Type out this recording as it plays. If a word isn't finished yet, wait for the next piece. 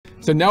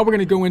So now we're going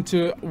to go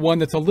into one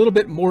that's a little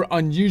bit more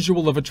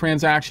unusual of a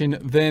transaction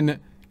than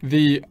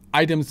the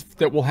items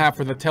that we'll have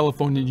for the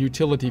telephone and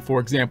utility, for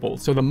example.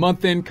 So the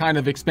month-end kind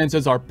of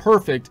expenses are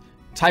perfect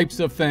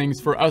types of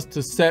things for us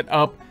to set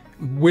up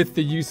with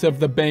the use of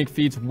the bank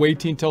feeds,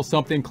 waiting until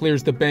something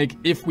clears the bank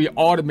if we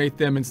automate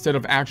them instead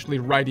of actually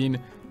writing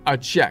a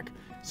check.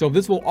 So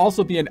this will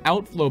also be an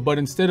outflow, but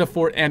instead of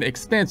for an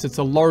expense, it's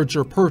a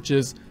larger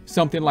purchase,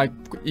 something like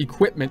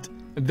equipment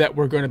that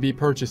we're going to be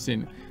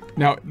purchasing.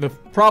 Now, the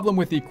problem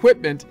with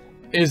equipment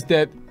is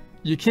that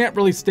you can't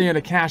really stay in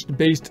a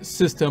cash-based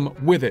system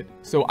with it.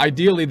 So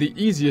ideally, the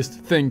easiest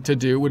thing to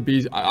do would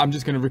be, I'm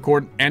just going to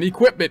record an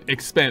equipment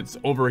expense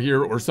over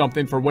here or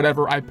something for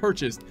whatever I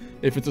purchased.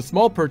 If it's a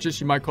small purchase,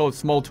 you might call it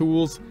small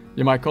tools,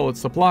 you might call it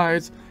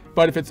supplies.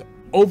 But if it's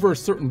over a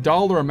certain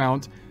dollar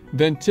amount,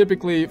 then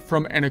typically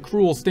from an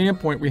accrual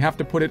standpoint, we have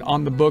to put it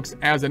on the books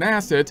as an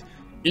asset.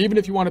 Even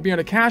if you want to be on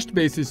a cash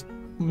basis,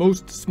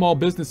 most small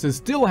businesses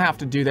still have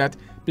to do that,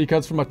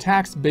 because from a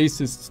tax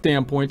basis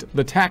standpoint,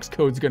 the tax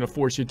code is going to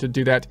force you to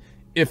do that,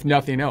 if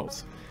nothing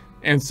else.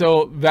 And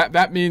so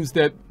that means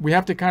that we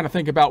have to kind of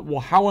think about, well,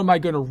 how am I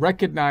going to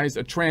recognize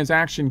a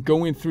transaction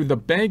going through the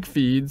bank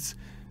feeds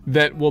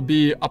that will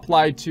be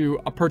applied to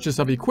a purchase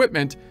of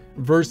equipment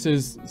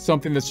versus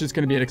something that's just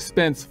going to be an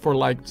expense for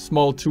like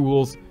small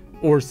tools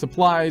or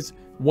supplies.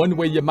 One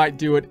way you might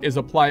do it is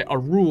apply a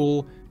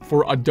rule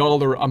for a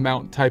dollar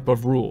amount type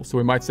of rule. So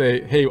we might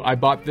say, hey, I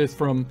bought this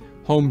from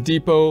Home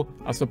Depot,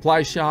 a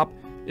supply shop.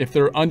 If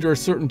they're under a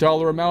certain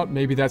dollar amount,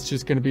 maybe that's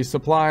just going to be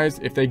supplies.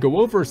 If they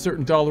go over a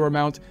certain dollar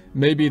amount,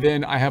 maybe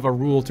then I have a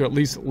rule to at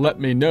least let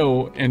me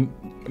know and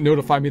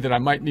notify me that I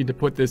might need to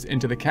put this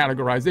into the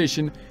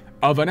categorization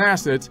of an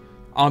asset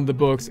on the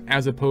books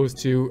as opposed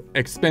to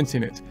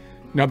expensing it.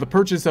 Now, the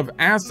purchase of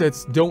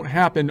assets don't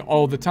happen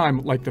all the time,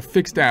 like the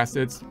fixed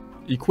assets,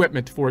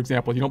 equipment, for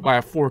example. You don't buy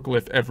a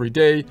forklift every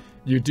day.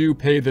 You do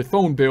pay the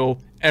phone bill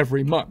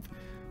every month.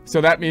 So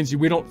that means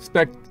we don't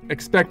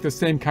expect the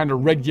same kind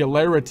of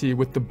regularity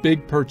with the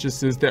big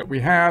purchases that we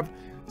have.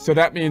 So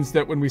that means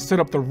that when we set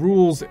up the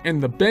rules in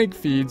the bank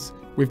feeds,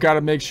 we've got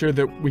to make sure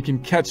that we can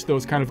catch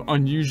those kind of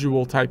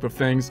unusual type of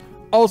things.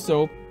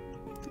 Also,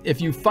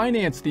 if you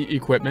finance the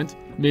equipment,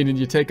 meaning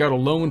you take out a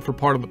loan for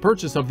part of the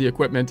purchase of the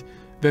equipment,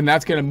 then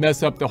that's going to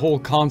mess up the whole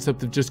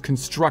concept of just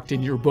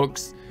constructing your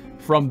books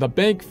from the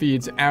bank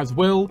feeds as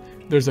well.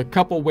 There's a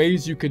couple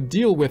ways you could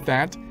deal with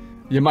that.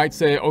 You might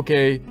say,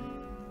 okay,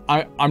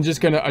 I'm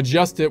just going to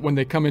adjust it when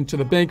they come into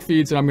the bank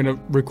feeds, and I'm going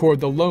to record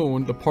the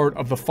loan, the part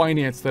of the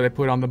finance that I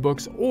put on the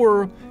books.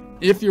 Or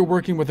if you're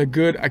working with a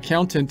good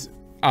accountant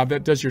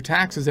that does your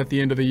taxes at the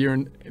end of the year,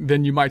 and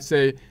then you might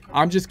say,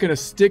 I'm just going to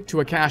stick to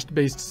a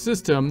cash-based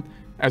system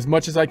as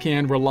much as I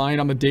can, relying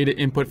on the data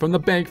input from the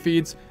bank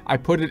feeds. I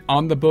put it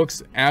on the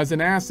books as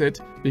an asset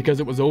because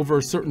it was over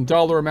a certain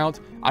dollar amount.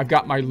 I've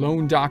got my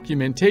loan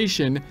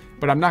documentation,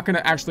 but I'm not going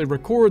to actually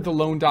record the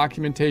loan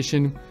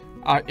documentation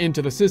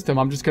into the system.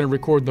 I'm just going to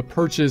record the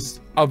purchase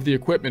of the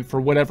equipment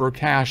for whatever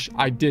cash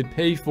I did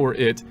pay for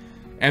it.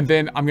 And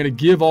then I'm going to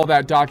give all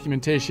that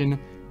documentation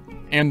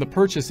and the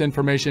purchase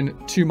information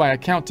to my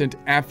accountant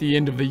at the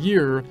end of the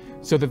year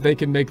so that they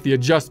can make the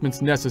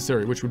adjustments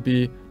necessary, which would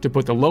be to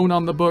put the loan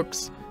on the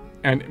books.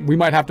 And we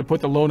might have to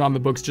put the loan on the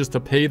books just to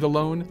pay the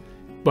loan,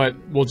 but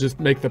we'll just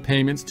make the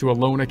payments to a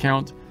loan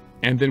account.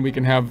 And then we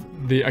can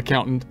have the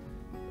accountant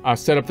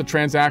set up the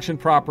transaction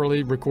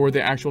properly, record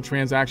the actual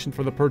transaction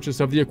for the purchase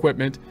of the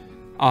equipment.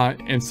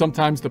 And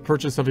sometimes the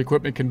purchase of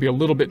equipment can be a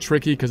little bit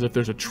tricky because if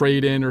there's a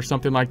trade-in or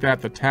something like that,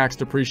 the tax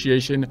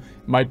depreciation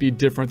might be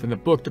different than the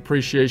book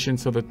depreciation.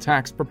 So the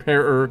tax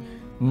preparer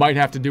might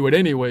have to do it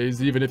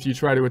anyways, even if you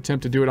try to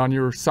attempt to do it on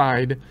your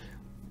side.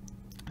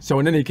 So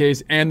in any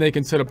case, and they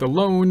can set up the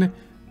loan,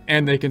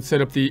 and they can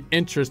set up the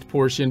interest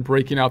portion,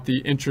 breaking out the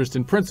interest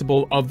and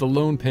principal of the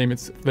loan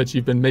payments that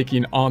you've been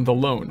making on the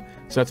loan.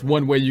 So that's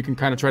one way you can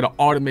kind of try to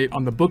automate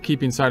on the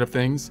bookkeeping side of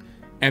things,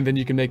 and then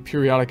you can make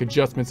periodic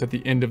adjustments at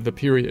the end of the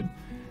period.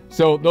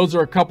 So those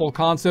are a couple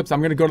concepts. I'm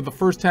going to go to the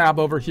first tab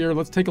over here.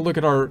 Let's take a look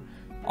at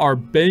our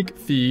bank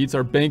feeds.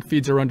 Our bank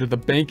feeds are under the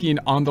banking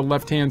on the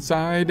left-hand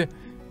side.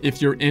 If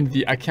you're in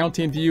the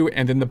accounting view,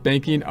 and then the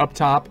banking up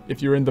top.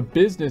 If you're in the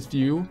business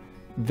view,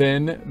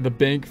 then the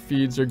bank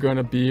feeds are going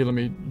to be, let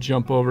me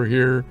jump over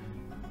here.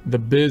 The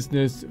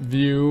business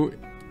view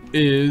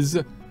is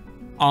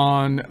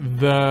on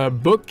the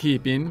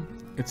bookkeeping.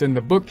 It's in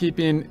the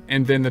bookkeeping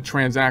and then the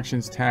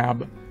transactions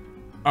tab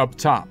up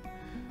top.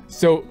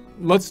 So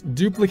let's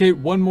duplicate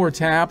one more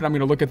tab, and I'm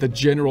going to look at the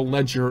general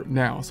ledger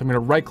now. So I'm going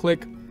to right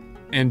click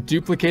and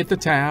duplicate the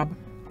tab.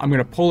 I'm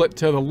going to pull it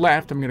to the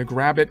left. I'm going to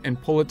grab it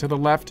and pull it to the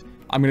left.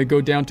 I'm going to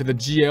go down to the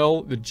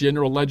GL, the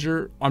general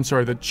ledger. I'm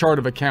sorry, the chart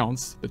of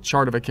accounts,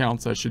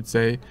 I should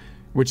say,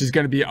 which is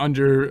going to be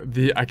under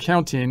the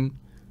accounting,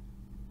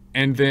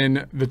 and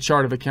then the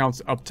chart of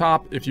accounts up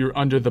top. If you're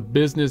under the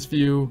business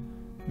view,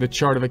 the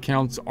chart of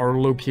accounts are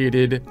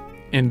located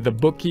in the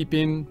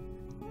bookkeeping,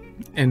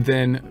 and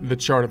then the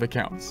chart of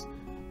accounts.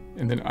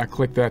 And then I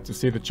click that to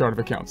see the chart of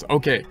accounts.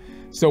 Okay,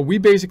 So we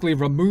basically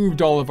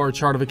removed all of our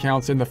chart of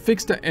accounts, and the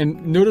fixed,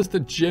 and notice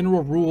the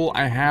general rule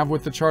I have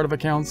with the chart of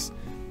accounts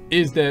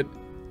is that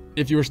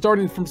if you were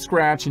starting from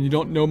scratch and you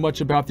don't know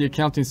much about the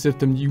accounting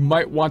system, you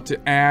might want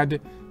to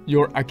add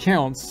your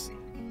accounts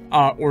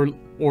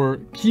or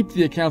keep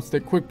the accounts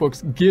that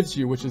QuickBooks gives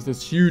you, which is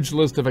this huge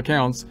list of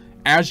accounts.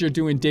 As you're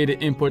doing data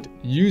input,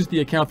 use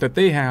the account that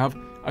they have,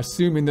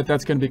 assuming that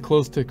that's going to be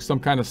close to some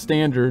kind of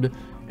standard.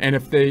 And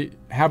if they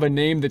have a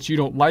name that you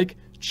don't like,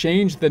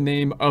 change the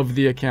name of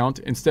the account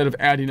instead of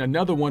adding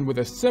another one with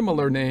a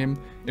similar name.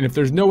 And if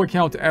there's no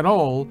account at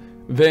all,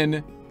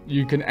 then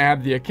you can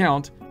add the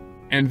account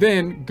and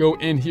then go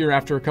in here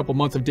after a couple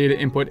months of data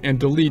input and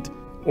delete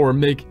or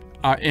make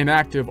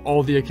inactive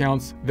all the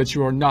accounts that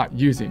you are not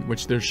using,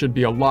 which there should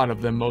be a lot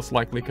of them most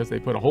likely because they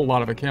put a whole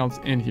lot of accounts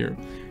in here.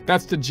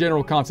 That's the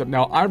general concept.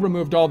 Now I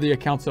removed all the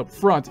accounts up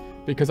front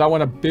because I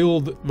want to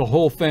build the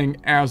whole thing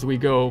as we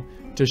go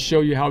to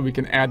show you how we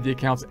can add the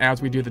accounts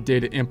as we do the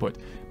data input.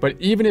 But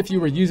even if you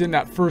were using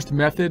that first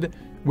method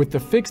with the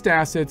fixed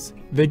assets,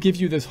 they give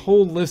you this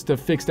whole list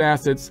of fixed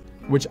assets,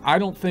 which I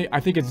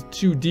think it's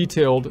too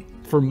detailed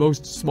for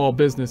most small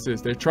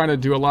businesses. They're trying to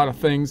do a lot of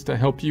things to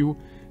help you,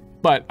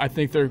 but I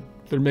think they're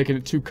making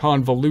it too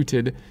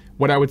convoluted.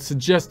 What I would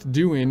suggest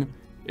doing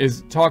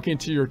is talking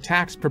to your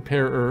tax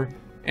preparer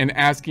and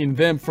asking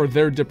them for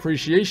their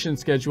depreciation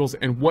schedules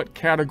and what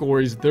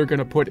categories they're going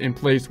to put in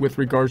place with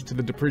regards to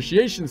the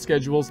depreciation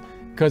schedules,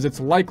 because it's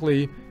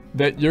likely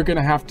that you're going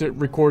to have to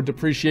record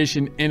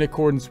depreciation in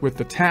accordance with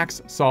the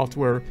tax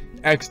software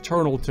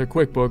external to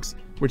QuickBooks,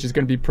 which is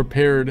going to be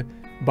prepared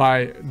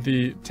by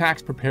the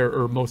tax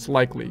preparer most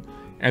likely.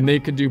 And they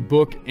could do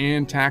book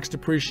and tax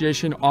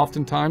depreciation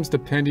oftentimes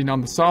depending on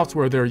the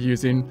software they're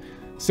using.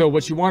 So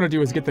what you want to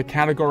do is get the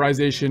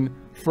categorization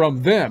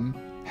from them.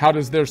 How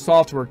does their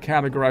software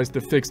categorize the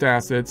fixed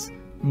assets?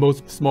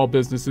 Most small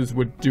businesses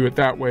would do it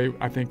that way.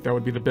 I think that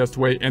would be the best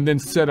way. And then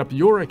set up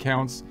your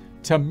accounts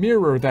to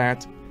mirror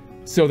that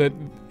so that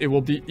it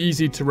will be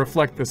easy to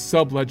reflect the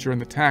subledger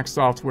and the tax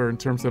software in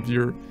terms of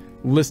your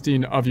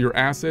listing of your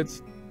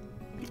assets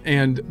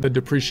and the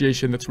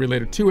depreciation that's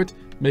related to it,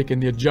 making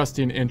the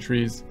adjusting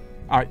entries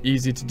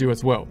easy to do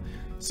as well.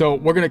 So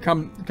we're going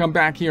to come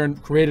back here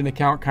and create an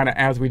account kind of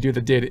as we do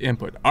the data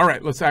input. All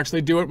right, let's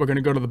actually do it. We're going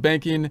to go to the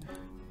banking,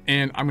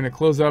 and I'm going to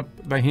close up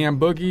the ham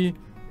boogie,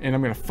 and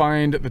I'm going to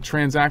find the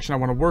transaction I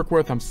want to work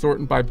with. I'm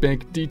sorting by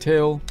bank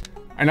detail,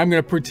 and I'm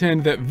going to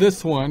pretend that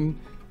this one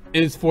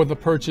is for the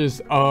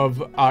purchase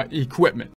of equipment.